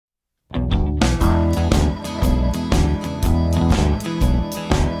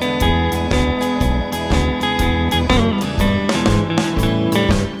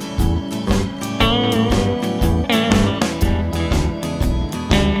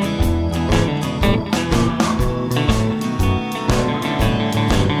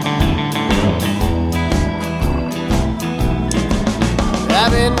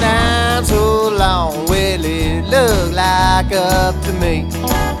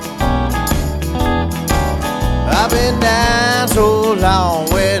I've been down so long,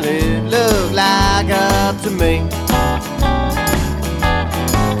 well, it looked like up to me.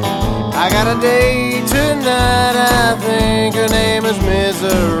 I got a date tonight, I think her name is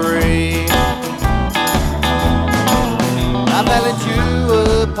Misery. I fell into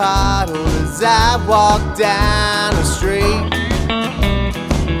a pothole as I walked down the street.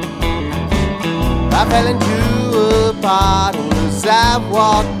 I fell into a pothole as I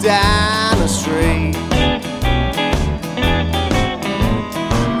walked down the street.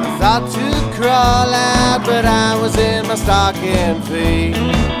 I thought to crawl out, but I was in my stocking feet.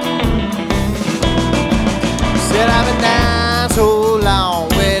 Said I've been down so long,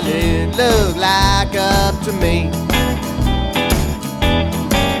 well, it looked like up to me.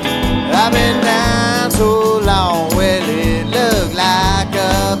 I've been down so long, well, it looked like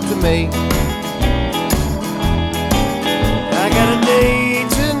up to me. I got a date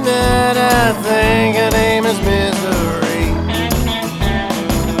tonight, I think her name is Misery.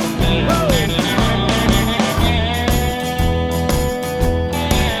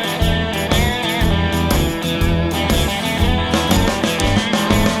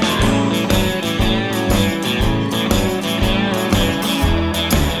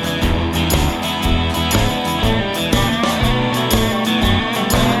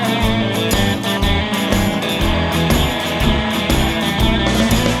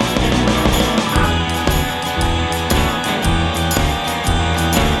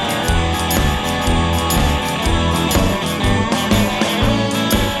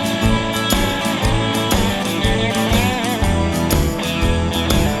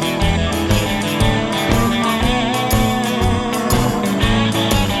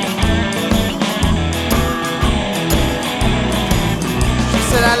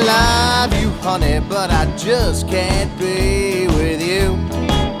 I love you, honey, but I just can't be with you.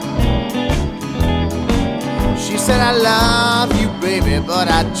 She said I love you, baby, but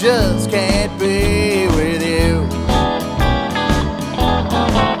I just can't be with you.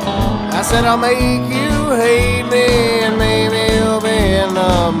 I said I'll make you hate me, and maybe you'll be in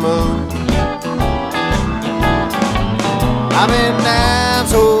the mood. I've been down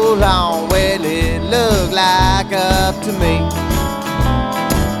so long, well, it looked like up to me.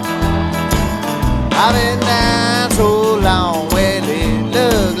 I've been